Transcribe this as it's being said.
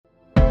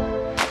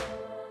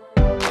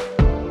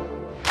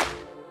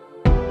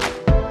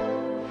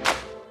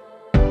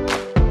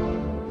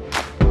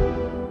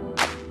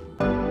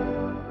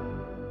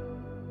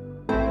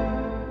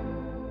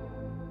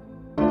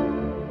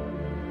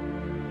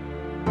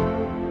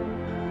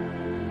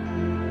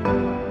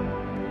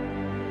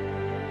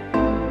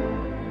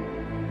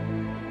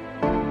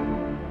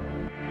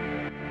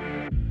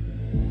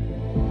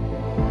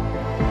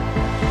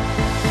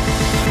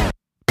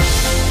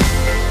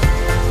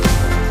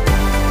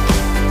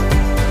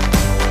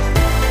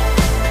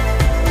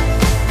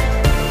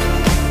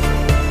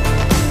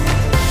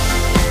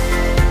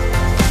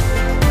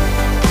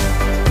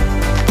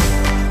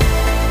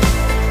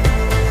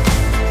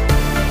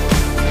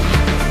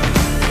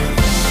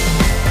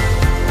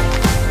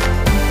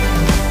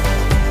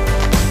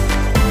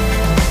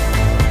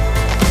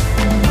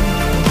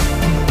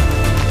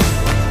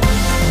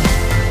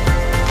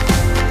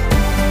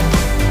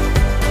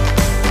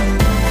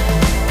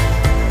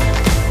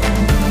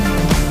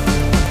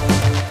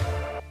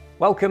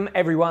Welcome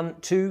everyone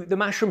to the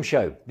Mashroom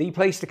Show, the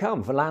place to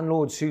come for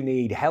landlords who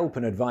need help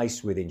and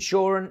advice with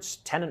insurance,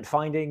 tenant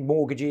finding,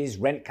 mortgages,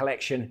 rent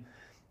collection,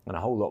 and a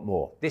whole lot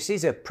more. This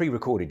is a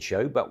pre-recorded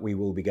show, but we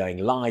will be going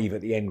live at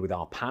the end with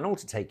our panel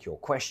to take your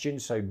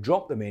questions, so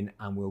drop them in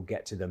and we'll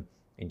get to them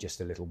in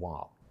just a little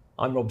while.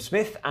 I'm Rob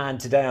Smith, and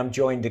today I'm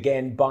joined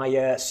again by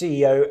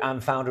CEO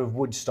and founder of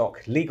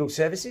Woodstock Legal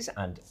Services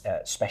and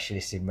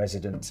specialist in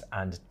resident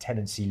and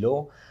tenancy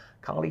law,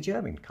 Carly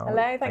Jermyn. Carly,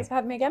 hello, thanks for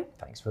having me again.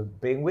 Thanks for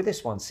being with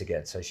us once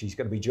again. So she's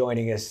going to be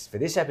joining us for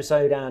this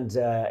episode and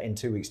in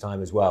 2 weeks'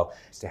 time as well,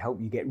 to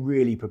help you get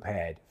really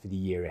prepared for the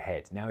year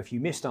ahead. Now, if you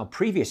missed our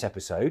previous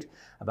episode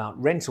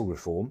about rental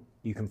reform,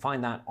 you can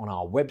find that on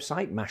our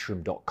website,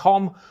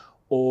 mashroom.com,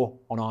 or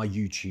on our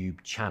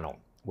YouTube channel.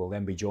 We'll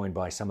then be joined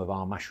by some of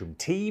our Mashroom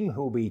team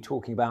who will be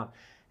talking about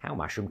how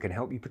Mashroom can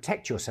help you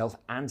protect yourself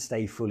and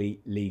stay fully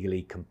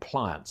legally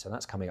compliant. So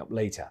that's coming up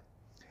later.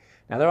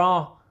 Now, there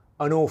are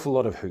an awful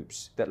lot of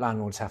hoops that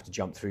landlords have to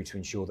jump through to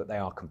ensure that they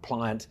are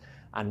compliant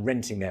and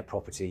renting their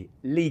property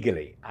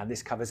legally. And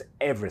this covers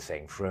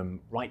everything from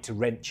right to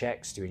rent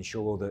checks to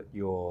ensure that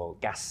your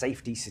gas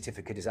safety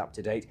certificate is up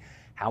to date.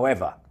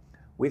 However,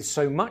 with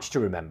so much to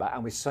remember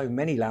and with so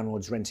many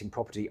landlords renting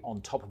property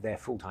on top of their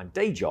full-time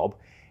day job,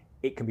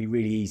 it can be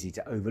really easy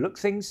to overlook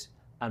things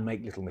and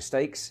make little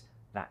mistakes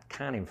that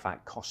can in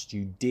fact cost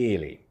you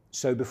dearly.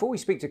 So before we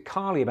speak to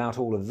Carly about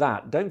all of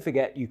that, don't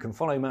forget you can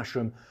follow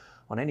Mashroom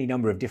on any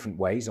number of different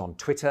ways on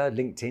Twitter,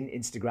 LinkedIn,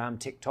 Instagram,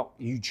 TikTok,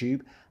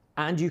 YouTube,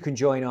 and you can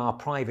join our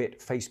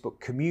private Facebook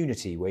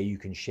community where you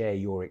can share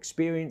your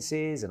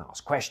experiences and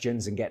ask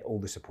questions and get all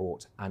the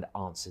support and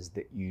answers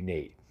that you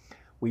need.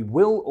 We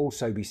will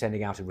also be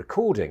sending out a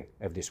recording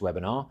of this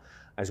webinar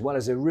as well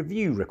as a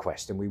review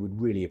request, and we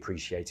would really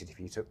appreciate it if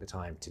you took the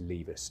time to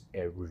leave us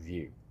a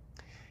review.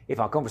 If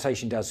our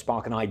conversation does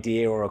spark an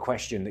idea or a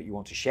question that you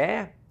want to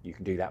share, you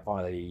can do that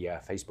via the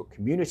Facebook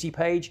community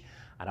page,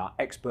 and our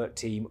expert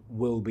team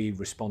will be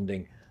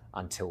responding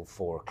until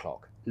 4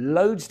 o'clock.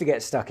 Loads to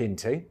get stuck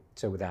into,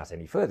 so without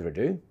any further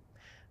ado,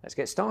 let's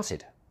get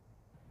started.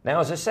 Now,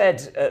 as I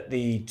said at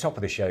the top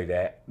of the show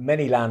there,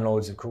 many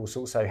landlords, of course,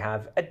 also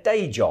have a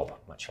day job,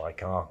 much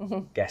like our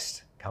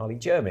guest, Carly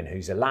Jermyn,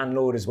 who's a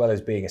landlord as well as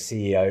being a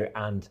CEO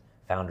and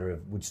founder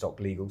of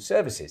Woodstock Legal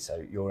Services.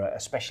 So you're a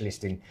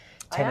specialist in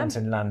tenant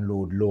and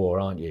landlord law,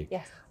 aren't you?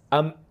 Yes.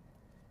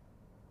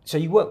 So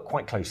you work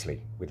quite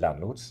closely with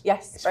landlords.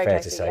 Yes, it's very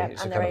fair closely, to say. yeah,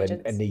 It's and a kind their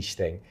of a niche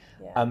thing.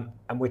 Yeah.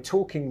 And we're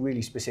talking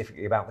really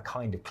specifically about the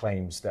kind of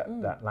claims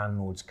that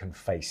landlords can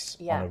face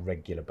on a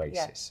regular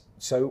basis. Yeah.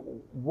 So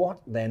what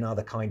then are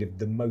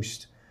the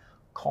most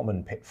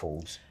common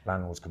pitfalls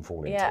landlords can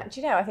fall into? Yeah,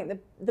 do you know, I think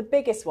the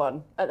biggest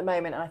one at the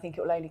moment, and I think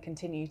it will only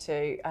continue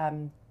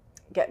to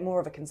get more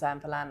of a concern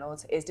for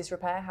landlords, is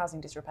disrepair, housing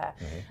disrepair.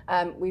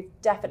 We've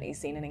definitely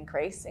seen an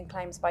increase in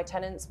claims by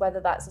tenants, whether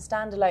that's a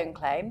standalone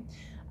claim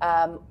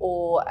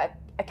or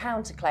a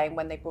counterclaim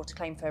when they brought a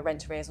claim for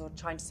rent arrears or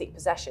trying to seek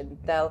possession.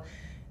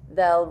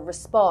 They'll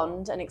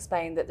respond and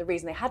explain that the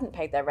reason they hadn't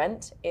paid their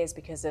rent is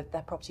because of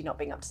their property not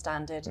being up to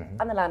standard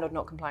and the landlord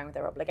not complying with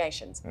their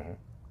obligations.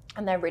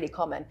 And they're really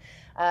common.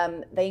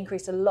 They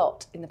increased a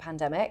lot in the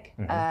pandemic.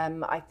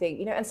 I think,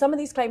 you know, and some of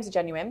these claims are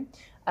genuine,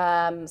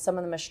 some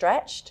of them are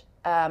stretched,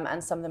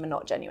 and some of them are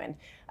not genuine.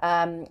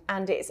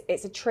 And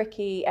it's a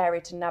tricky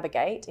area to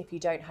navigate if you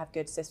don't have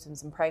good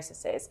systems and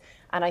processes.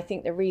 And I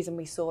think the reason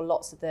we saw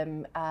lots of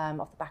them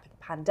off the back of the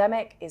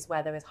pandemic is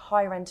where there was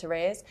high rent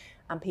arrears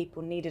and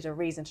people needed a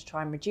reason to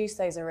try and reduce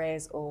those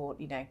arrears or,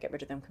 you know, get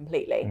rid of them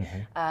completely.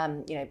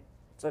 You know,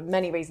 for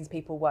many reasons,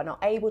 people were not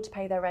able to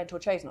pay their rent or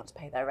chose not to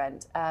pay their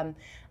rent.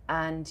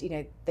 And, you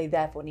know, they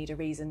therefore need a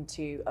reason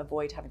to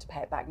avoid having to pay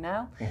it back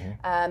now.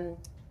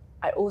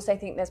 I also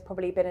think there's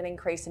probably been an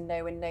increase in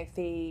no win, no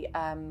fee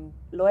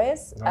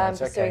lawyers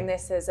pursuing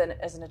this as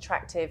an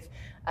attractive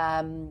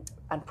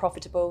and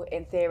profitable,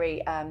 in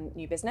theory,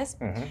 new business.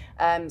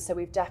 So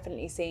we've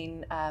definitely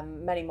seen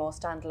many more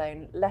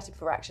standalone letter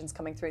for actions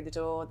coming through the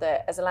door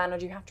that as a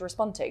landlord you have to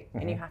respond to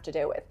and you have to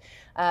deal with.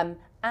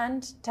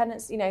 And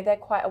tenants, you know, they're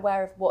quite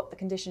aware of what the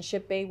conditions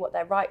should be, what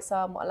their rights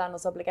are and what a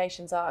landlord's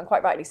obligations are, and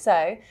quite rightly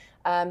so.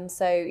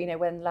 So, you know,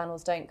 when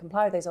landlords don't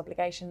comply with those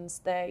obligations,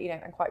 they're, you know,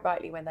 and quite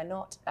rightly when they're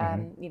not,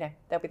 you know,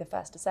 they'll be the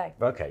first to say.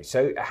 Okay,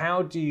 so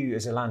how do you,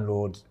 as a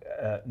landlord,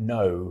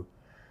 know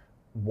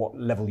what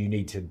level you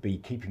need to be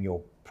keeping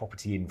your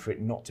property in for it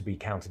not to be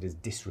counted as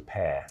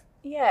disrepair?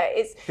 Yeah,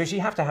 it's because you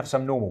have to have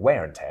some normal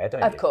wear and tear, don't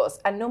you? Of course,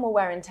 and normal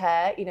wear and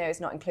tear, you know, is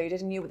not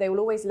included, and they will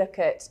always look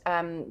at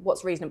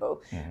what's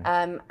reasonable,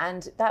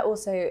 and that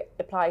also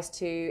applies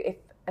to if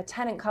a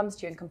tenant comes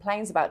to you and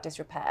complains about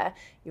disrepair,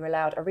 you're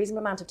allowed a reasonable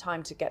amount of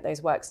time to get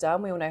those works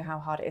done. We all know how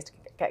hard it is to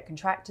get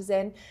contractors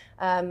in,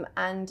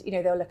 and you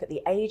know they'll look at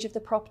the age of the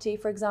property,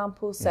 for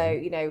example. So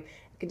you know,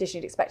 condition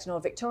you'd expect an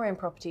old Victorian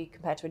property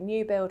compared to a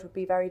new build would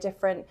be very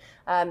different.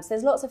 So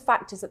there's lots of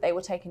factors that they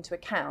will take into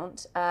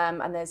account,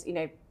 and there's, you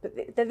know,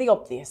 they're the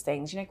obvious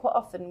things. You know, quite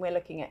often we're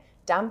looking at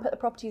damp at the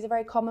property is a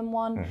very common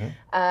one.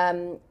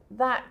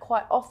 That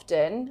quite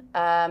often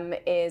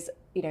is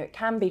it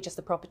can be just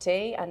the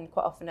property, and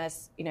quite often,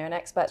 as an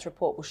expert's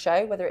report will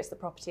show, whether it's the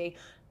property,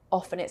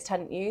 often it's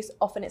tenant use,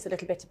 often it's a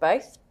little bit of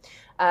both.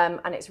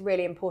 And it's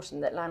really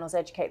important that landlords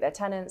educate their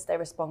tenants, they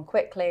respond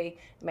quickly,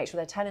 make sure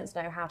their tenants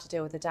know how to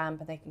deal with the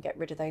damp and they can get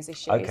rid of those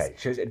issues. Okay,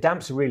 so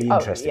damp's a really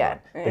interesting one,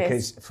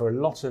 because for a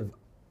lot of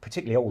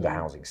particularly older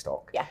housing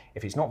stock,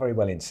 if it's not very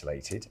well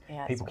insulated,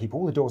 people keep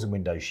all the doors and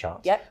windows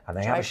shut, and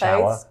they have a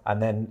shower,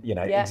 and then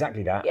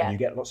exactly that, and you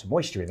get lots of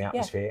moisture in the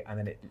atmosphere, and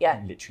then it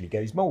literally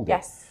goes mouldy.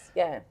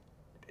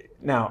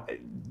 Now,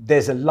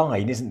 there's a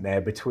line, isn't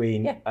there,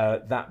 between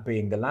that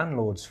being the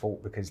landlord's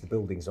fault because the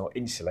building's not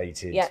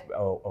insulated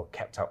or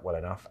kept up well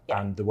enough,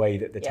 and the way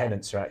that the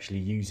tenants are actually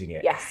using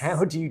it.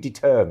 How do you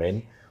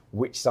determine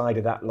which side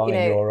of that line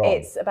you're on?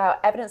 It's about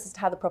evidence as to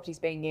how the property's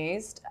being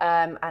used,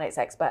 and it's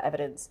expert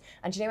evidence.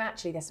 And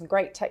actually there's some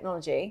great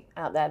technology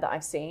out there that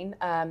I've seen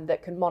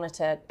that can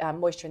monitor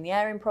moisture in the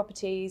air in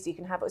properties. You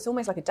can have, it's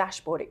almost like a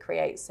dashboard it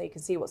creates, so you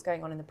can see what's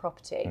going on in the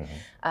property.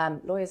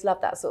 Lawyers love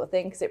that sort of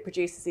thing because it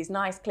produces these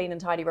nice, clean and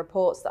tidy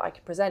reports that I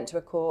could present to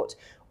a court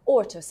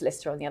or to a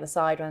solicitor on the other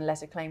side when a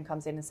letter claim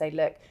comes in and say,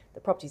 look, the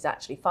property's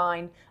actually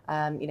fine.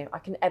 I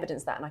can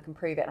evidence that and I can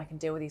prove it and I can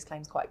deal with these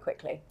claims quite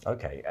quickly.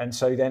 Okay, and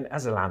so then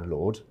as a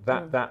landlord,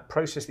 that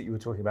process that you were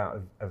talking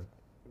about of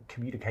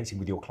communicating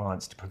with your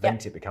clients to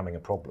prevent it becoming a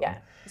problem.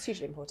 It's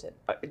hugely important.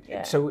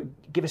 So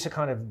give us a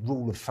kind of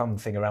rule of thumb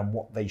thing around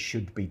what they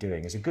should be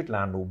doing. As a good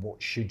landlord,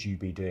 what should you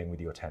be doing with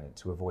your tenant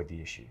to avoid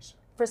the issues?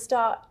 For a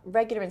start,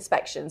 regular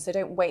inspections, so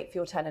don't wait for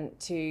your tenant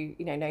to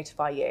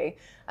notify you.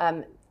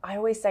 I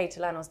always say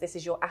to landlords, this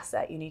is your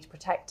asset, you need to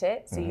protect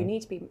it. So you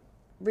need to be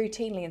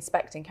routinely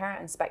inspecting, carry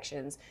out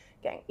inspections,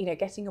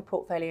 getting your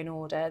portfolio in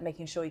order,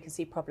 making sure you can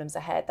see problems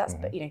ahead. That's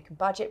you can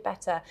budget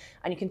better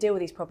and you can deal with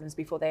these problems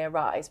before they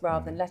arise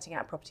rather than letting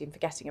out property and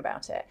forgetting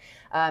about it.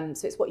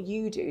 So it's what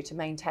you do to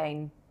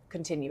maintain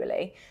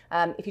continually.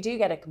 If you do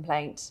get a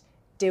complaint,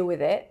 deal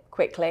with it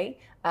quickly,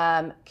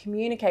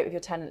 communicate with your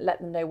tenant, let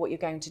them know what you're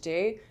going to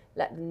do,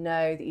 let them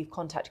know that you've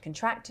contacted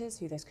contractors,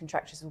 who those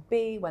contractors will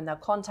be, when they'll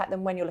contact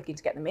them, when you're looking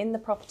to get them in the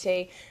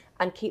property,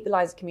 and keep the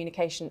lines of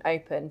communication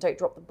open. Don't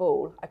drop the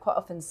ball. I quite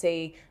often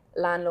see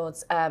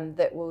landlords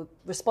that will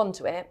respond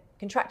to it,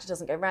 contractor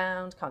doesn't go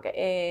round, can't get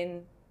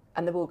in,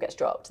 and the ball gets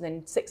dropped. And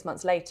then 6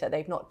 months later,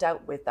 they've not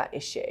dealt with that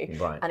issue,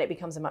 and it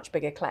becomes a much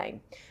bigger claim.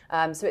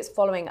 So it's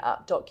following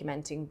up,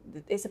 documenting.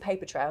 It's a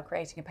paper trail,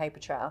 creating a paper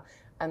trail.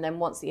 And then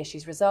once the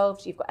issue's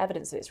resolved, you've got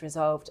evidence that it's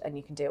resolved and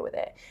you can deal with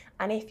it.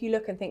 And if you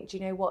look and think, do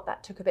you know what,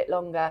 that took a bit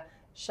longer,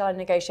 shall I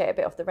negotiate a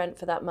bit off the rent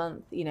for that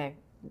month?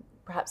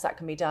 Perhaps that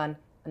can be done,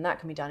 and that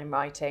can be done in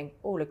writing,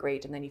 all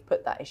agreed, and then you've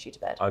put that issue to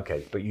bed.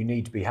 Okay, but you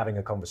need to be having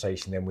a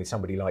conversation then with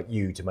somebody like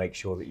you to make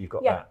sure that you've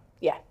got that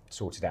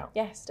sorted out.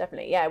 Yes,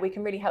 definitely. Yeah, we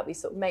can really help you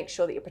sort of make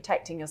sure that you're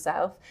protecting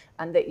yourself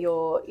and that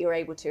you're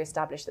able to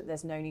establish that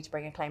there's no need to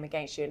bring a claim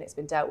against you and it's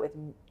been dealt with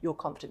and you're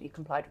confident you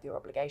complied with your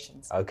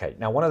obligations. Okay,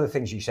 now one of the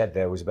things you said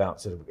there was about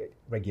sort of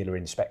regular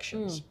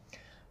inspections.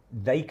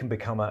 They can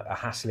become a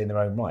hassle in their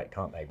own right,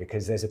 can't they?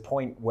 Because there's a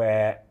point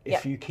where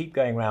if you keep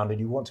going around and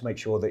you want to make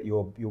sure that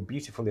your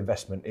beautiful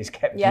investment is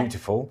kept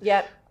beautiful,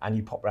 and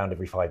you pop round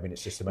every 5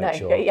 minutes just to make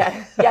sure.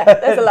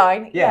 There's a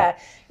line.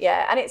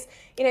 And it's,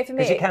 for me,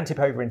 because it can tip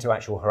over into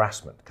actual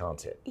harassment,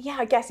 can't it? Yeah,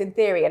 I guess in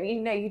theory, and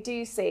you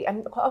do see,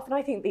 and quite often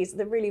I think these are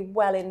the really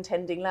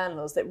well-intending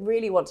landlords that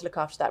really want to look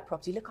after that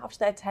property, look after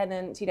their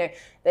tenant.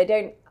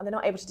 They're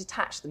not able to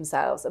detach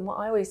themselves. And what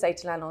I always say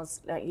to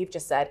landlords, like you've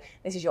just said,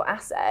 this is your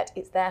asset,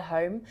 it's their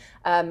home,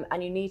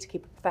 and you need to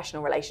keep a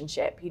professional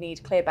relationship. You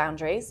need clear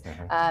boundaries.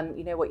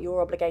 You know what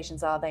your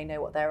obligations are, they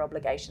know what their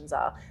obligations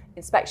are.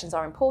 Inspections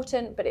are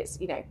important, but it's,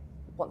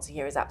 once a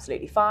year is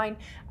absolutely fine.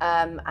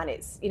 And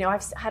it's,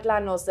 I've had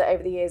landlords that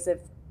over the years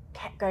have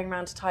kept going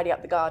around to tidy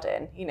up the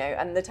garden,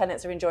 and the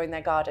tenants are enjoying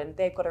their garden.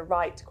 They've got a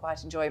right to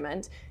quiet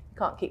enjoyment. You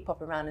can't keep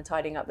popping around and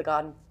tidying up the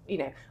garden.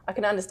 I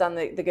can understand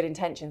the good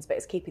intentions, but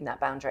it's keeping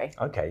that boundary.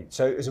 Okay,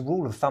 so as a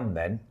rule of thumb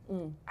then,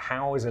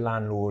 how as a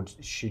landlord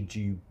should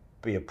you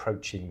be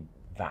approaching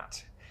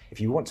that? If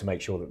you want to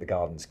make sure that the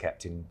garden's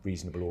kept in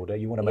reasonable order,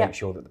 you want to make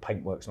sure that the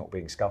paintwork's not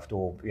being scuffed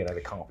or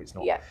the carpet's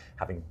not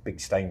having big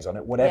stains on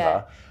it,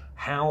 whatever.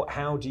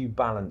 How do you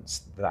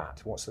balance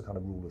that? What's the kind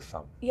of rule of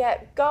thumb?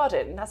 Yeah,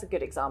 garden, that's a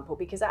good example,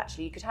 because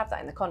actually you could have that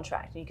in the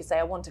contract and you could say,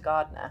 I want a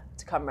gardener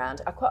to come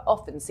round. I quite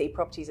often see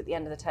properties at the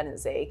end of the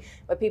tenancy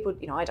where people,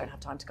 I don't have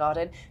time to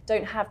garden,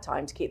 don't have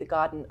time to keep the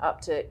garden up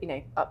to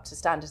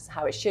standards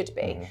how it should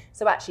be.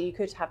 So actually you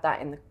could have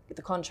that in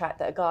the contract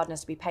that a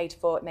gardener's to be paid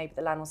for. Maybe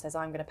the landlord says,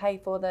 I'm going to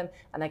pay for them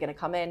and they're going to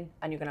come in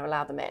and you're going to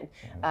allow them in.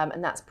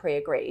 And that's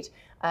pre-agreed.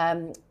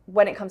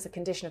 When it comes to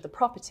condition of the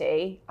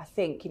property, I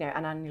think, an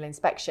annual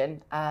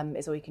inspection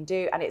is all you can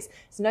do. And it's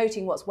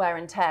noting what's wear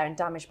and tear and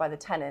damaged by the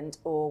tenant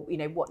or,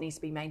 what needs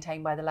to be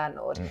maintained by the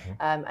landlord.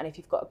 And if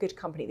you've got a good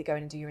company that go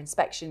in and do your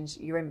inspections,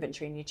 your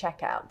inventory and your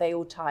checkout, they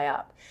all tie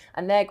up.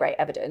 And they're great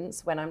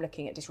evidence when I'm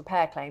looking at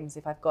disrepair claims.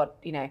 If I've got,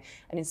 an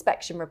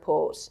inspection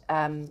report,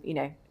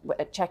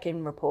 a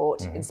check-in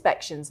report,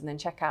 inspections, and then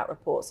check-out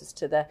reports as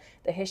to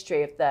the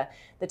history of the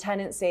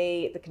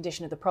tenancy, the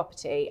condition of the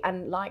property.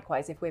 And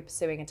likewise, if we're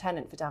pursuing suing a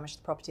tenant for damage to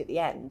the property at the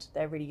end,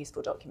 they're really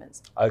useful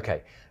documents.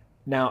 Okay.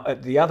 Now,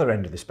 at the other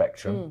end of the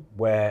spectrum,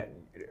 where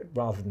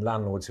rather than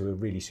landlords who are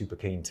really super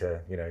keen to,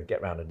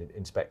 get around and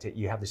inspect it,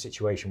 you have the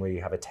situation where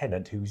you have a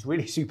tenant who's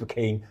really super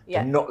keen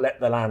to not let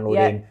the landlord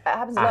in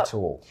at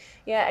all.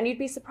 Yeah, and you'd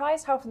be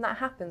surprised how often that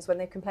happens when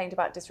they've complained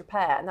about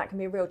disrepair, and that can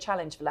be a real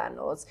challenge for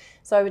landlords.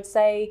 So I would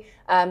say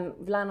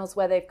landlords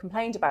where they've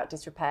complained about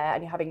disrepair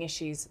and you're having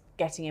issues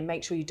getting in,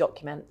 make sure you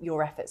document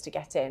your efforts to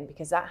get in,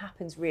 because that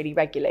happens really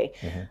regularly.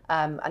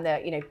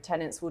 And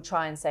tenants will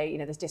try and say,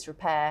 there's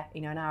disrepair,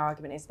 and our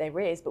argument is there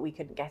is, but we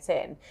couldn't get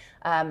in.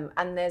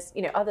 And there's,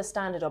 other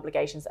standard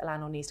obligations that a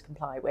landlord needs to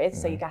comply with,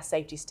 so your gas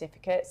safety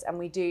certificates, and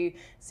we do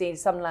see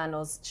some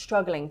landlords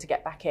struggling to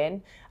get back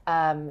in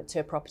to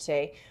a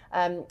property.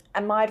 And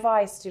my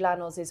advice to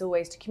landlords is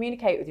always to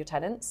communicate with your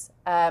tenants,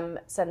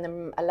 send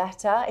them a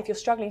letter. If you're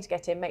struggling to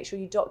get in, make sure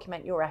you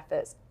document your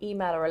efforts,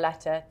 email or a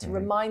letter to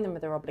remind them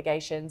of their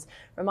obligations,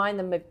 remind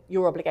them of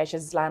your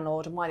obligations as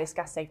landlord and why this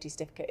gas safety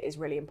certificate is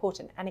really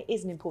important. And it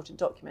is an important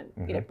document.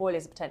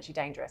 Boilers are potentially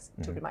dangerous,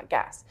 talking about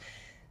gas.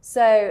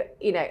 So,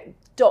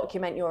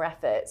 document your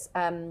efforts.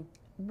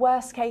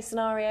 Worst case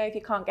scenario, if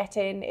you can't get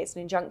in, it's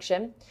an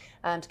injunction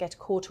to get a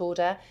court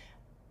order.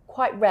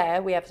 Quite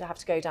rare we have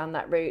to go down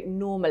that route.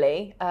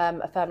 Normally,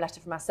 a firm letter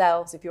from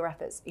ourselves, if your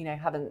efforts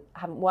haven't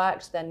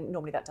worked, then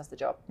normally that does the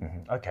job.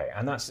 Okay,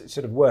 and that's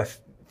sort of worth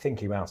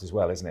thinking about as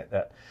well, isn't it?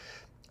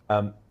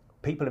 That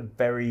people are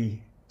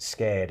very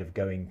scared of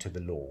going to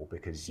the law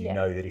because you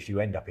know that if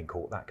you end up in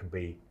court, that can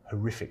be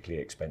horrifically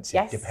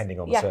expensive, depending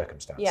on the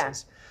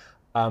circumstances.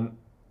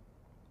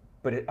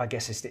 But I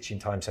guess a stitch in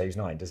time saves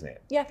nine, doesn't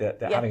it? Yeah.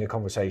 That having a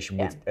conversation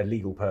with a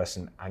legal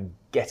person and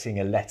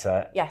getting a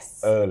letter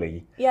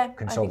early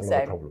can solve a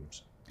lot of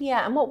problems.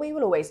 Yeah, and what we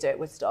will always do at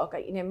Woodstock,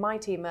 my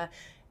team are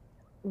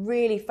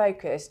really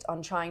focused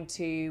on trying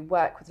to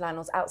work with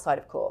landlords outside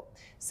of court.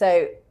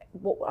 So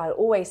what I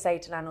always say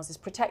to landlords is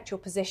protect your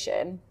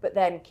position, but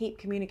then keep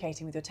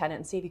communicating with your tenant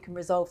and see if you can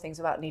resolve things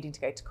without needing to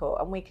go to court.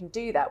 And we can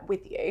do that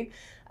with you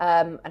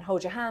and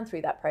hold your hand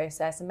through that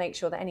process and make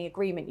sure that any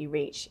agreement you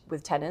reach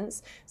with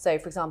tenants, so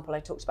for example, I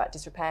talked about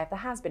disrepair, if there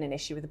has been an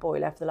issue with the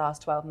boiler for the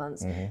last 12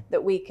 months,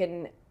 that we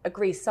can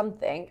agree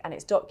something and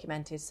it's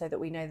documented so that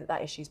we know that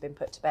that issue's been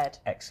put to bed.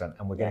 Excellent.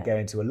 And we're going to go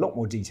into a lot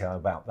more detail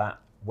about that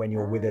when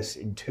you're with us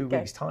in 2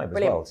 weeks' time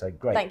as well. So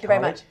great. Thank you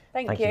very much.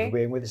 Thank you for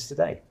being with us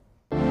today.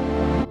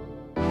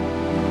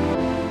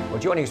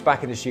 Joining us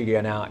back in the studio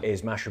now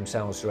is Mashroom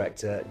Sales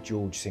Director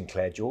George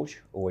Sinclair.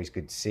 George, always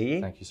good to see you.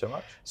 Thank you so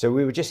much. So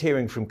we were just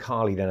hearing from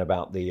Carly then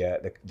about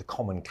the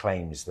common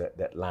claims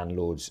that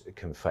landlords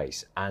can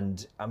face.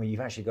 And I mean, you've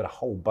actually got a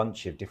whole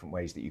bunch of different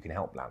ways that you can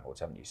help landlords,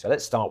 haven't you? So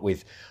let's start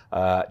with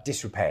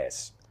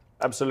disrepairs.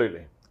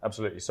 Absolutely,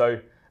 absolutely. So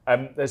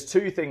there's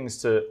two things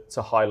to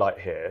highlight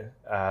here.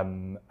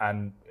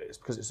 And it's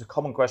because it's a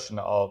common question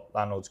that our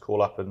landlords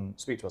call up and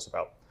speak to us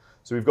about.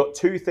 So we've got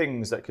two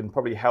things that can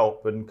probably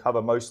help and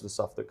cover most of the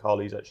stuff that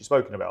Carly's actually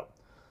spoken about.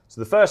 So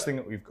the first thing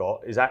that we've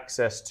got is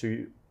access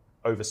to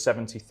over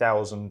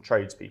 70,000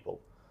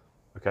 tradespeople,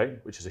 okay,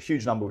 which is a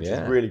huge number, which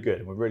is really good,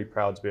 and we're really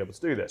proud to be able to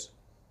do this.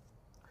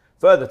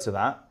 Further to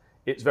that,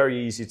 it's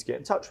very easy to get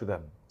in touch with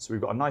them. So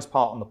we've got a nice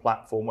part on the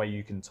platform where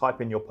you can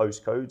type in your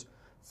postcode,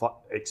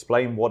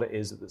 explain what it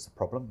is that's the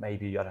problem.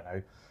 Maybe, I don't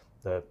know,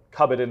 the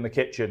cupboard in the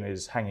kitchen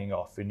is hanging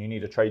off and you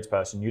need a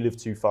tradesperson, you live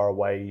too far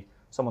away,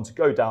 someone to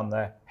go down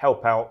there,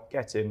 help out,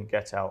 get in,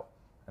 get out,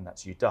 and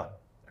that's you done,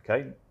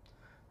 okay?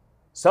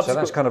 So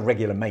that's kind of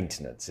regular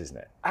maintenance, isn't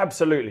it?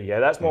 Absolutely, yeah,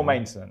 that's more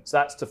maintenance.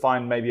 That's to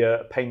find maybe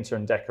a painter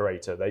and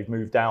decorator. They've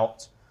moved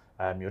out,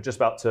 you're just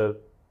about to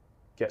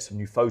get some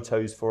new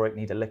photos for it,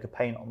 need a lick of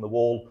paint on the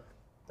wall.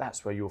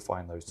 That's where you'll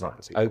find those type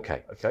of people.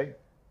 Okay.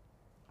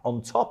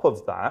 On top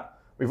of that,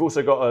 we've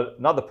also got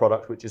another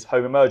product, which is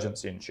home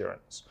emergency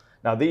insurance.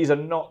 Now, these are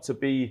not to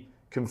be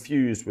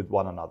confused with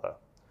one another.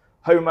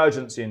 Home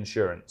emergency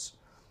insurance,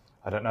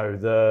 I don't know,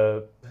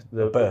 the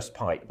burst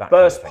pipe.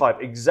 Burst pipe,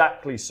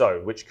 exactly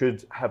so, which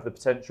could have the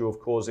potential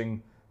of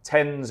causing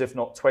tens, if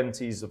not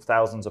 20s of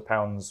thousands of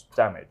pounds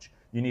damage.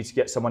 You need to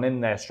get someone in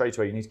there straight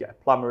away. You need to get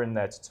a plumber in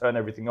there to turn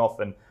everything off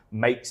and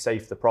make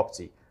safe the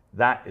property.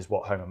 That is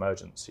what home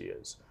emergency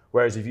is.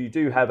 Whereas if you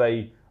do have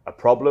a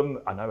problem,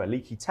 I know, a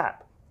leaky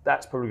tap,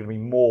 that's probably going to be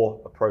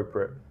more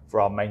appropriate for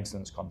our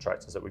maintenance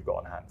contractors that we've got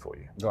on hand for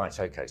you. Right,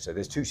 okay, so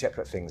there's two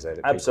separate things there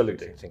that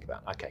absolutely people think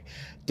about. Okay,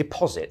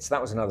 deposits, that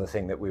was another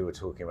thing that we were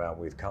talking about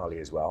with Carly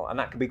as well, and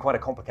that can be quite a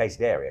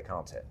complicated area,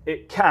 can't it?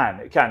 It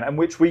can, and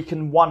which we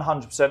can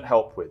 100%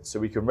 help with. So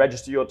we can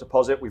register your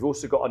deposit. We've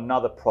also got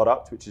another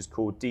product which is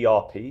called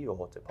DRP,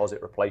 or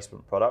Deposit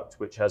Replacement Product,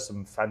 which has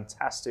some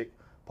fantastic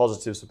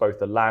positives for both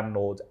the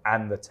landlord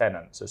and the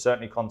tenant. So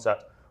certainly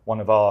contact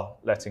one of our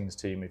lettings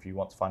team if you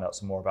want to find out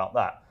some more about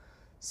that.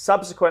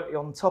 Subsequently,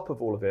 on top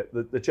of all of it,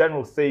 the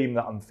general theme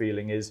that I'm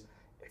feeling is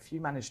if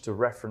you manage to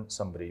reference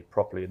somebody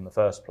properly in the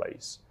first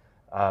place,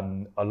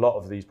 a lot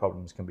of these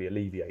problems can be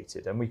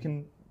alleviated, and we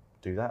can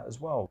do that as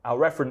well. Our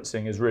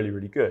referencing is really,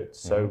 really good.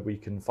 So we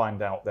can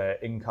find out their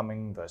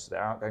incoming versus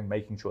their outgoing,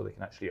 making sure they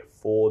can actually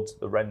afford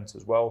the rent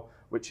as well,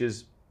 which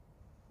is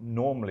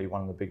normally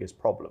one of the biggest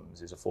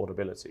problems is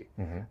affordability.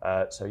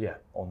 So yeah,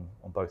 on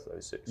both of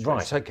those situations.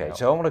 Right, okay.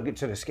 So I want to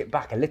sort of skip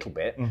back a little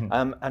bit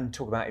and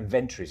talk about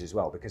inventories as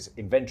well, because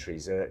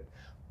inventories are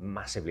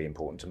massively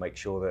important to make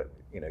sure that,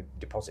 you know,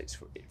 deposits,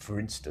 for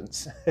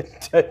instance,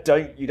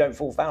 you don't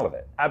fall foul of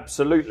it.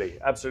 Absolutely.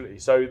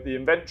 So the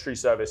inventory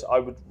service, I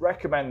would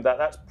recommend that.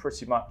 That's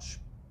pretty much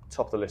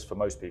top of the list for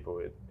most people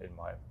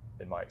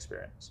in my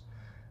experience.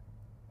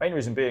 Main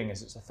reason being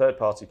is it's a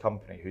third-party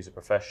company who's a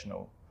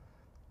professional.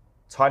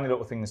 Tiny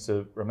little things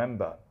to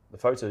remember. The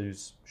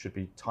photos should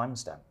be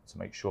time-stamped to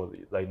make sure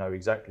that they know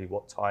exactly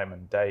what time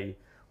and day,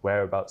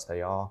 whereabouts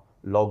they are,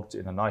 logged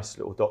in a nice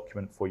little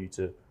document for you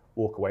to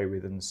walk away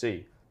with and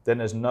see. Then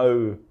there's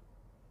no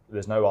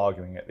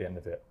arguing at the end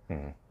of it.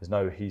 There's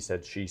no he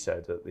said, she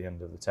said at the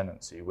end of the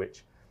tenancy,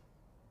 which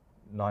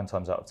 9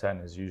 times out of 10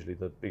 is usually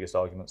the biggest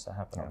arguments that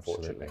happen,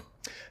 unfortunately.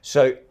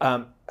 So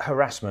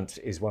harassment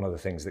is one of the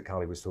things that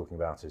Carly was talking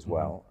about as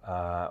well,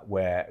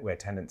 where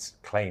tenants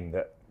claim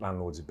that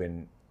landlords have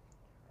been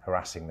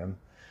harassing them.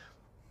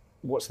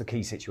 What's the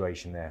key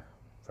situation there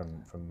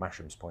from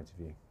Mashroom's point of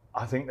view?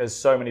 I think there's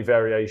so many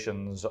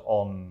variations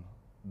on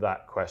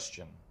that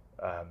question.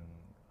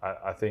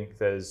 I think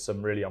there's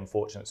some really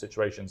unfortunate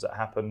situations that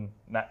happen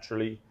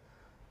naturally.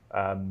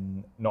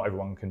 Not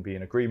everyone can be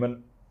in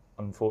agreement,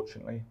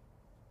 unfortunately.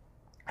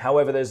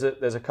 However, there's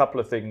a couple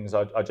of things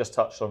I just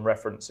touched on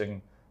referencing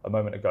a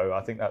moment ago.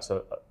 I think that's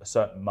a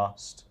certain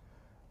must.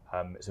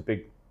 It's a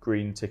big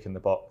green tick in the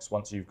box.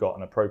 Once you've got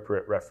an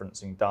appropriate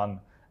referencing done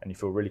and you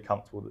feel really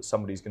comfortable that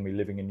somebody's going to be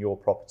living in your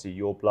property,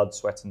 your blood,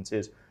 sweat and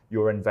tears,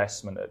 your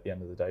investment at the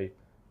end of the day,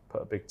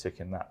 put a big tick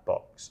in that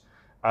box.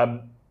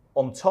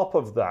 On top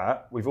of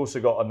that, we've also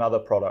got another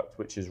product,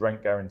 which is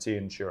rent guarantee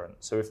insurance.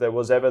 So if there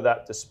was ever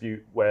that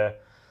dispute where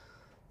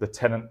the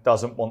tenant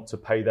doesn't want to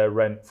pay their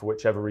rent for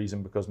whichever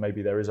reason, because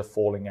maybe there is a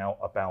falling out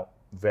about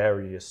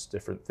various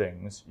different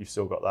things, you've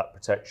still got that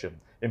protection.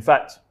 In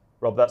fact,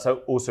 Rob, that's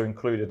also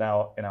included in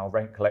our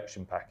rent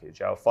collection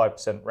package. Our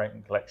 5%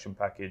 rent collection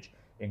package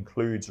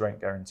includes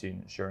rent guarantee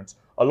insurance,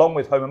 along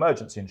with home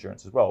emergency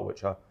insurance as well,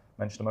 which I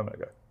mentioned a moment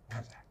ago.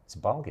 It's a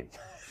bargain.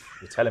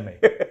 You're telling me.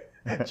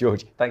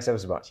 George, thanks ever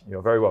so much.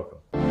 You're very welcome.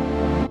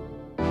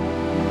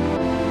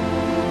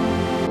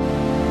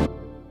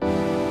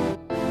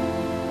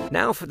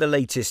 Now for the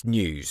latest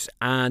news,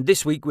 and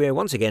this week we're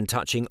once again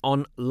touching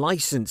on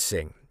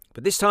licensing,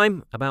 but this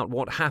time about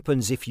what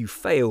happens if you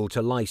fail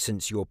to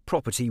license your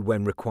property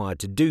when required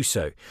to do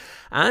so.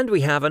 And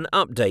we have an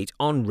update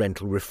on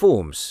rental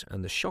reforms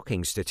and the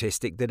shocking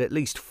statistic that at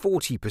least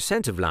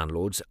 40% of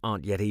landlords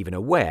aren't yet even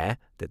aware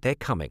that they're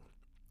coming.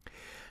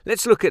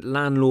 Let's look at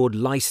landlord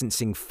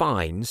licensing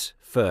fines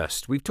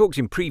first. We've talked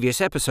in previous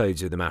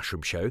episodes of the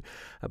Mashroom Show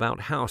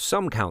about how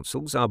some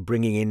councils are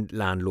bringing in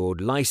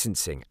landlord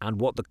licensing and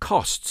what the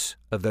costs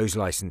of those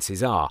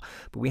licenses are,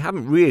 but we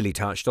haven't really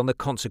touched on the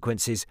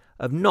consequences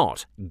of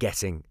not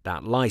getting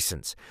that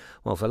licence.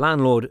 Well, for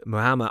landlord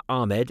Muhammad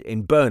Ahmed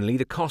in Burnley,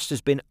 the cost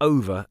has been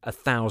over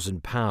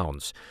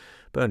 £1,000.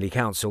 Burnley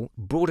Council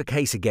brought a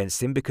case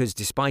against him because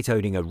despite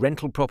owning a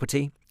rental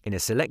property in a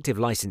selective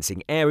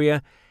licensing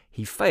area,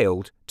 he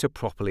failed to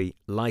properly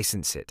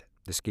license it.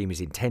 The scheme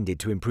is intended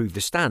to improve the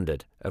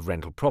standard of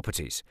rental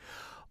properties.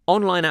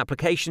 Online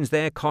applications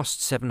there cost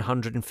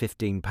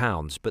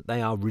 £715, but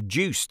they are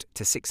reduced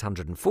to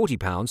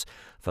 £640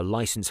 for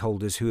licence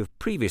holders who have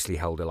previously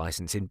held a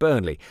licence in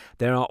Burnley.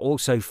 There are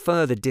also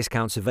further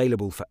discounts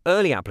available for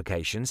early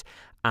applications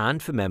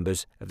and for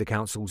members of the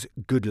council's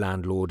Good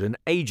Landlord and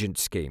Agent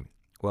scheme.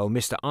 Well,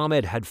 Mr.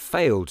 Ahmed had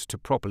failed to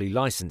properly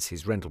licence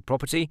his rental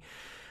property,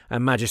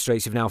 and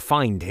magistrates have now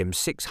fined him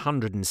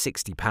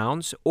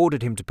 £660,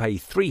 ordered him to pay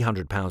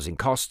 £300 in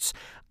costs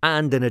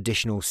and an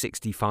additional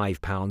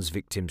 £65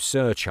 victim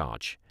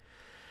surcharge.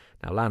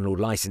 Now, landlord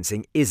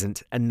licensing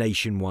isn't a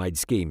nationwide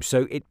scheme,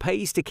 so it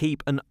pays to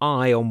keep an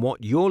eye on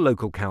what your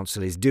local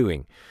council is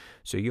doing,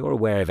 so you're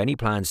aware of any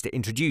plans to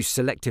introduce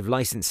selective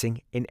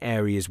licensing in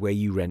areas where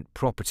you rent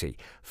property.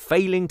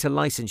 Failing to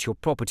license your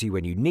property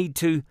when you need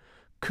to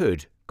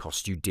could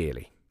cost you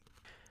dearly.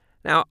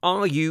 Now,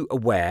 are you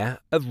aware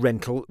of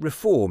rental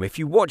reform? If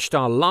you watched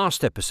our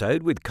last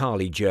episode with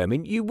Carly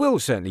Jermyn, you will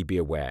certainly be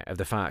aware of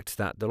the fact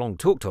that the long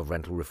talked of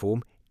rental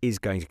reform is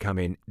going to come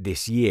in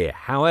this year.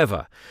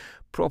 However,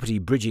 property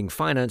bridging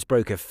finance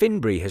broker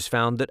Finbury has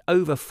found that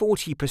over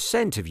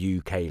 40% of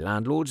UK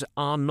landlords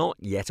are not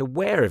yet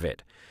aware of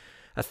it.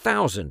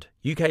 1,000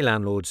 UK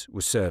landlords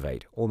were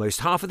surveyed. Almost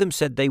half of them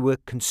said they were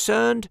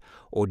concerned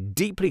or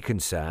deeply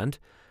concerned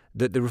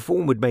that the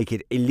reform would make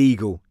it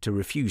illegal to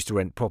refuse to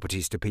rent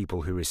properties to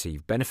people who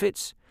receive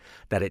benefits,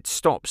 that it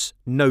stops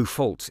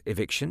no-fault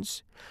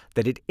evictions,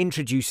 that it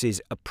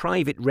introduces a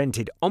private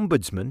rented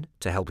ombudsman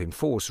to help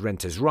enforce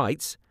renters'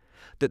 rights,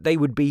 that they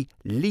would be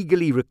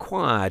legally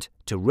required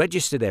to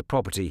register their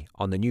property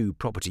on the new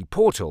property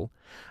portal,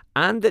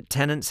 and that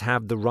tenants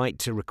have the right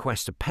to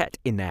request a pet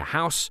in their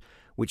house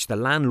which the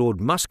landlord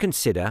must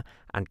consider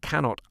and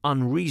cannot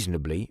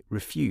unreasonably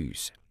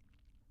refuse.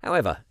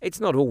 However,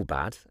 it's not all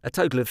bad. A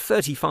total of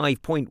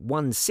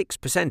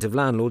 35.16% of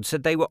landlords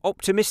said they were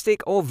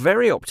optimistic or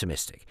very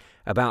optimistic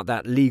about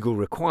that legal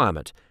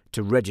requirement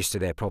to register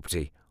their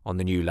property on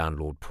the new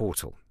landlord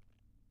portal.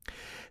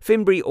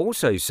 Finbury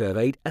also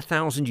surveyed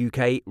 1,000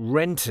 UK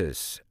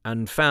renters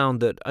and found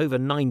that over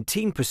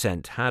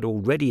 19% had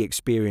already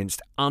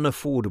experienced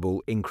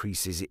unaffordable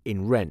increases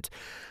in rent,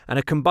 and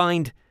a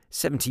combined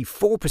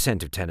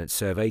 74% of tenants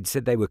surveyed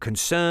said they were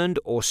concerned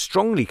or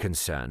strongly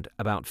concerned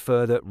about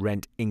further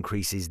rent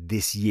increases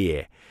this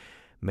year.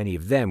 Many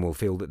of them will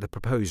feel that the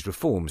proposed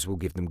reforms will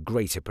give them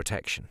greater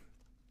protection.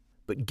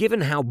 But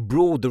given how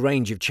broad the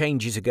range of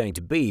changes are going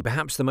to be,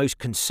 perhaps the most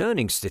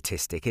concerning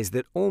statistic is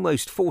that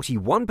almost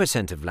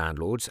 41% of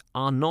landlords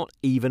are not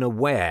even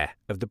aware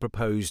of the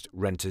proposed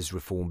Renters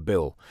Reform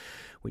Bill,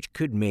 which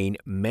could mean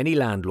many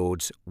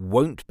landlords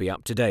won't be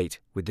up to date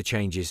with the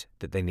changes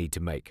that they need to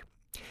make.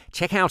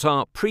 Check out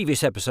our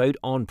previous episode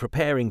on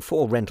preparing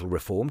for rental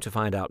reform to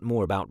find out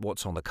more about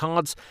what's on the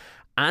cards,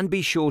 and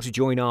be sure to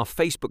join our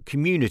Facebook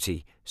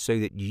community so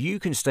that you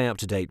can stay up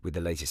to date with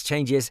the latest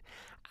changes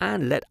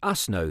and let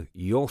us know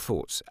your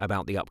thoughts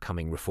about the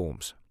upcoming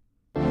reforms.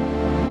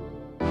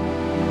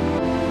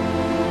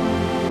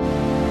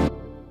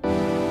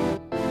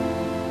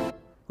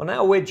 Well,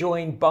 now we're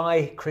joined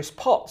by Chris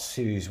Potts,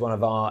 who's one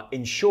of our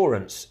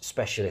insurance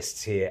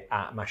specialists here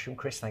at Mashroom.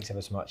 Chris, thanks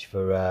ever so much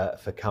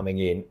for coming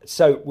in.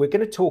 So we're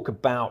going to talk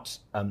about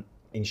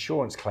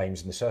insurance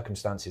claims and the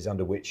circumstances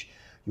under which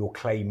your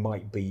claim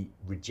might be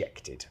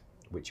rejected,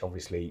 which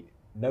obviously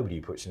nobody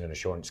who puts in an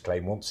insurance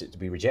claim wants it to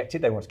be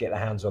rejected. They want to get their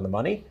hands on the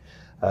money,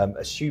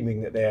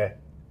 assuming that they're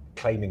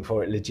claiming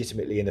for it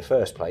legitimately in the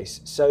first place.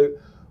 So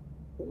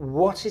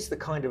what is the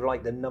kind of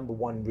like the number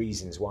one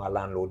reasons why a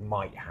landlord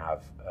might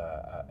have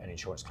an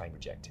insurance claim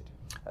rejected?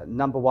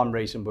 Number one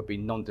reason would be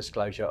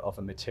non-disclosure of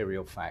a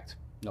material fact,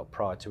 not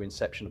prior to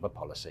inception of a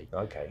policy.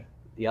 Okay.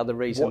 The other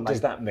reason... What does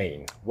that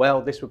mean?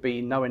 Well, this would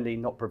be knowingly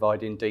not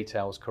providing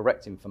details,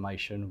 correct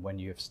information when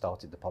you have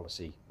started the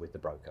policy with the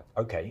broker.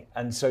 Okay,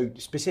 and so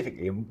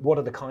specifically, what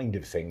are the kind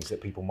of things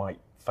that people might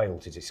fail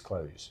to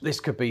disclose? This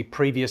could be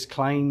previous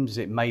claims,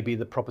 it may be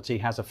the property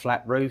has a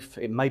flat roof,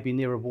 it may be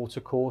near a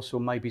watercourse, or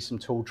maybe some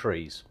tall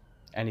trees.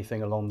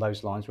 Anything along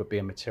those lines would be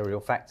a material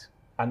fact.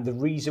 And the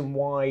reason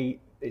why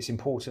it's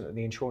important that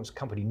the insurance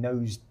company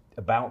knows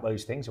about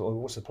those things, or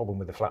what's the problem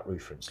with the flat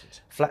roof, for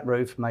instance? Flat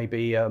roof may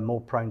be more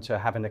prone to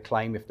having a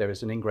claim if there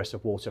is an ingress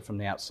of water from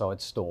the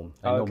outside storm.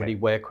 They normally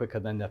wear quicker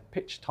than a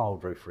pitch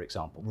tiled roof, for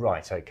example.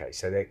 Right, okay,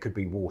 so there could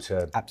be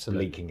water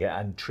leaking.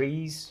 And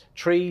trees?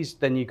 Trees,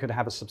 then you could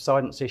have a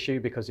subsidence issue,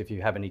 because if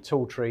you have any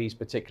tall trees,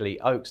 particularly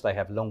oaks, they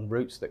have long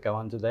roots that go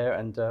under there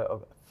and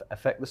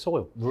affect the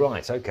soil.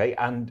 Right, okay,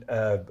 and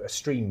a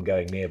stream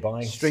going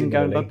nearby? Stream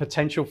going by,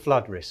 potential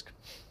flood risk.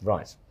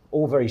 Right,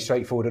 all very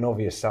straightforward and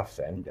obvious stuff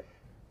then. Yeah.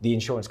 The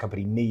insurance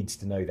company needs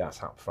to know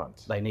that up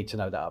front. They need to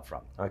know that up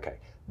front. Okay.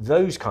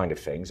 Those kind of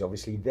things,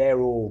 obviously, they're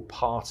all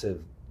part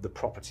of the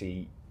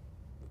property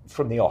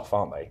from the off,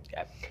 aren't they?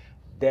 Yeah.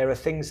 There are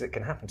things that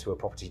can happen to a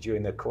property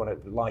during the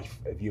life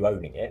of you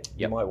owning it. Yep.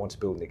 You might want to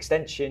build an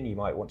extension, you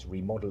might want to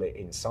remodel it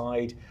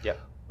inside. Yep.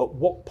 At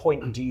what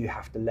point do you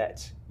have to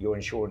let your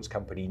insurance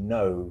company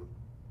know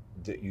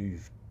that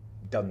you've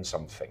done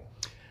something?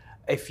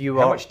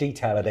 How much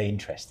detail are they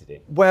interested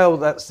in? Well,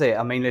 that's it.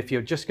 I mean, if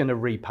you're just going to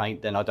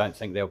repaint, then I don't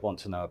think they'll want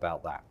to know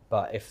about that.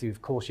 But if,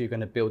 of course, you're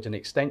going to build an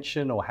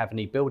extension or have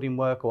any building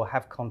work or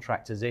have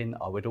contractors in,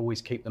 I would always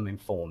keep them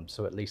informed,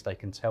 so at least they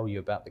can tell you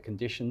about the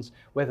conditions,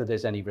 whether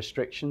there's any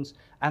restrictions.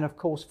 And of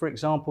course, for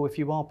example, if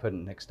you are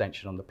putting an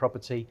extension on the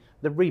property,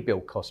 the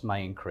rebuild cost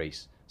may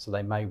increase. So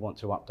they may want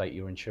to update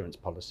your insurance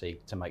policy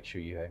to make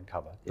sure your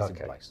cover is in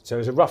place. So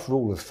as a rough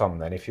rule of thumb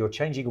then, if you're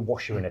changing a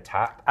washer and a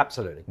tap,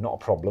 absolutely not a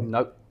problem.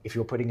 Nope. If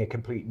you're putting a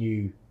complete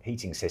new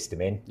heating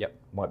system in,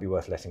 might be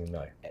worth letting them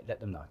know.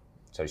 Let them know.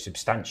 So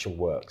substantial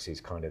works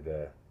is kind of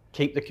the...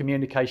 Keep the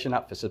communication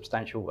up for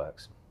substantial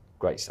works.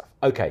 Great stuff.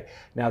 Okay,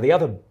 now the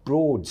other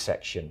broad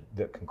section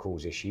that can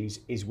cause issues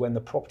is when the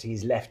property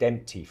is left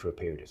empty for a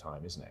period of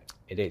time, isn't it?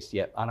 It is,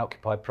 yeah.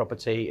 Unoccupied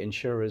property,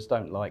 insurers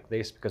don't like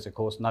this because, of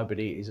course,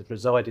 nobody is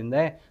residing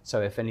there.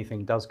 So if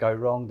anything does go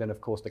wrong, then, of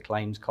course, the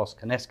claims cost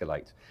can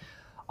escalate.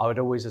 I would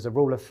always, as a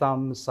rule of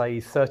thumb, say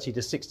 30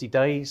 to 60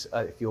 days.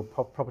 If your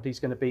property is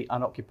going to be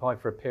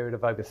unoccupied for a period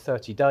of over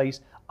 30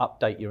 days,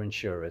 update your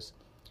insurers.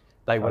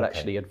 They will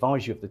actually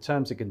advise you of the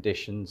terms and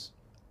conditions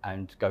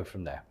and go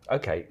from there.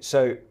 Okay,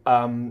 so,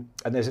 and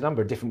there's a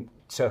number of different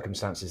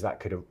circumstances that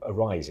could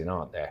arise in,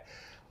 aren't there?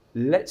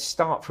 Let's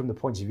start from the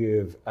point of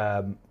view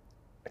of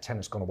a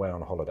tenant's gone away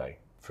on a holiday,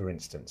 for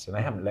instance, and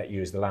they haven't let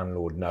you as the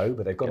landlord know,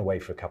 but they've gone away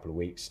for a couple of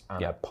weeks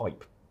and a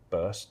pipe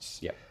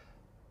bursts.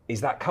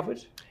 Is that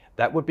covered?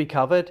 That would be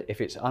covered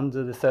if it's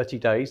under the 30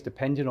 days,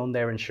 depending on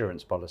their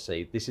insurance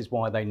policy. This is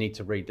why they need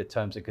to read the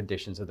terms and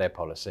conditions of their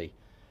policy.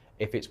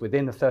 If it's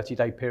within a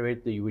 30-day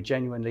period, you would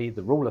genuinely,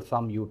 the rule of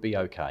thumb, you would be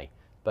okay.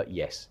 But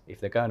yes, if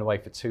they're going away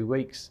for 2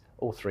 weeks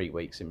or 3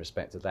 weeks in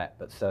respect of that,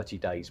 but 30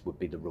 days would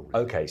be the rule.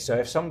 Okay, so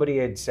if somebody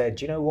had said,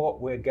 do you know what,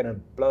 we're going to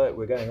blow it,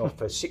 we're going off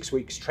for 6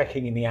 weeks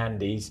trekking in the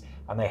Andes,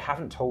 and they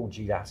haven't told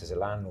you that as a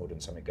landlord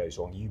and something goes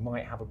wrong, you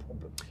might have a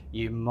problem.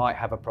 You might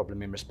have a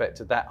problem in respect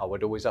to that. I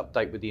would always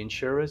update with the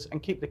insurers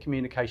and keep the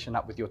communication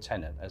up with your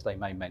tenant, as they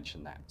may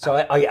mention that.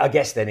 So I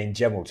guess then in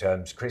general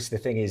terms, Chris, the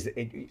thing is that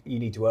you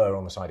need to err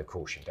on the side of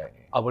caution, don't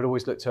you? I would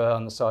always look to err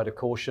on the side of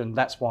caution.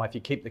 That's why if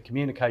you keep the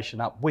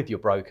communication up with your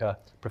broker,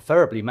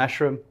 preferably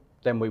Mashroom,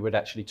 then we would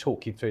actually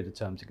talk you through the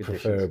terms and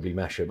conditions. Preferably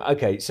Mashroom.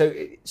 Okay, so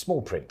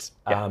small print.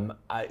 Yeah.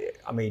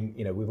 I mean,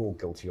 you know, we're all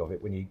guilty of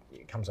it. When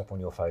it comes up on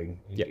your phone,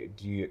 Yeah.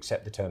 do you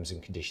accept the terms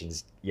and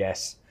conditions?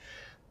 Yes.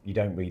 You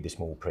don't read the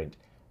small print.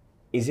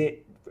 Is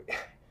it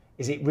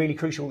really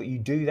crucial that you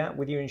do that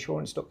with your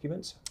insurance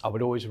documents? I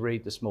would always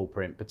read the small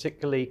print,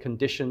 particularly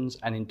conditions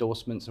and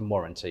endorsements and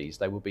warranties.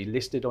 They will be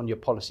listed on your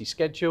policy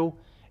schedule.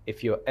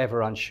 If you're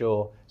ever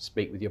unsure,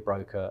 speak with your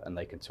broker and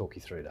they can talk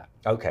you through that.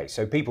 Okay,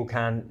 so people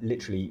can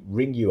literally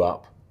ring you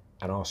up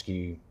and ask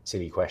you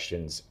silly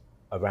questions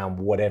around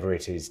whatever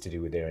it is to do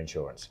with their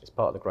insurance. It's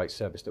part of the great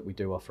service that we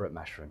do offer at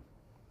Mashroom.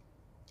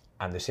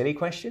 And the silly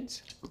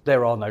questions?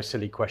 There are no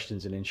silly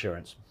questions in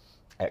insurance.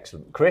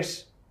 Excellent.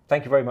 Chris,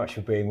 thank you very much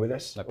for being with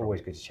us. No problem.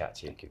 Always good to chat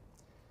to you. Thank you.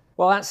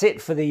 Well, that's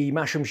it for the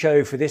Mashroom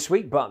Show for this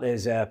week, but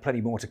there's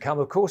plenty more to come,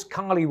 of course.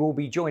 Carly will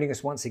be joining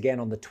us once again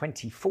on the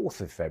 24th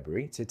of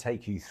February to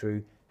take you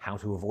through how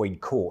to avoid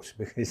court,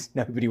 because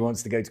nobody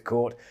wants to go to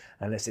court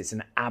unless it's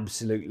an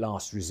absolute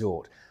last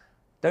resort.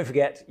 Don't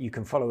forget, you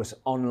can follow us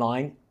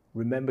online.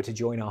 Remember to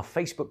join our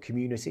Facebook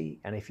community,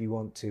 and if you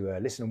want to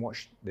listen and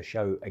watch the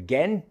show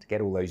again to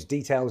get all those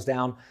details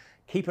down,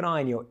 keep an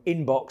eye on your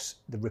inbox.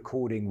 The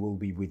recording will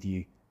be with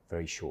you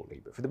very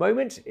shortly. But for the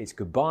moment, it's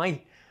goodbye,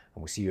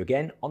 and we'll see you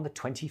again on the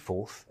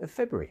 24th of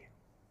February.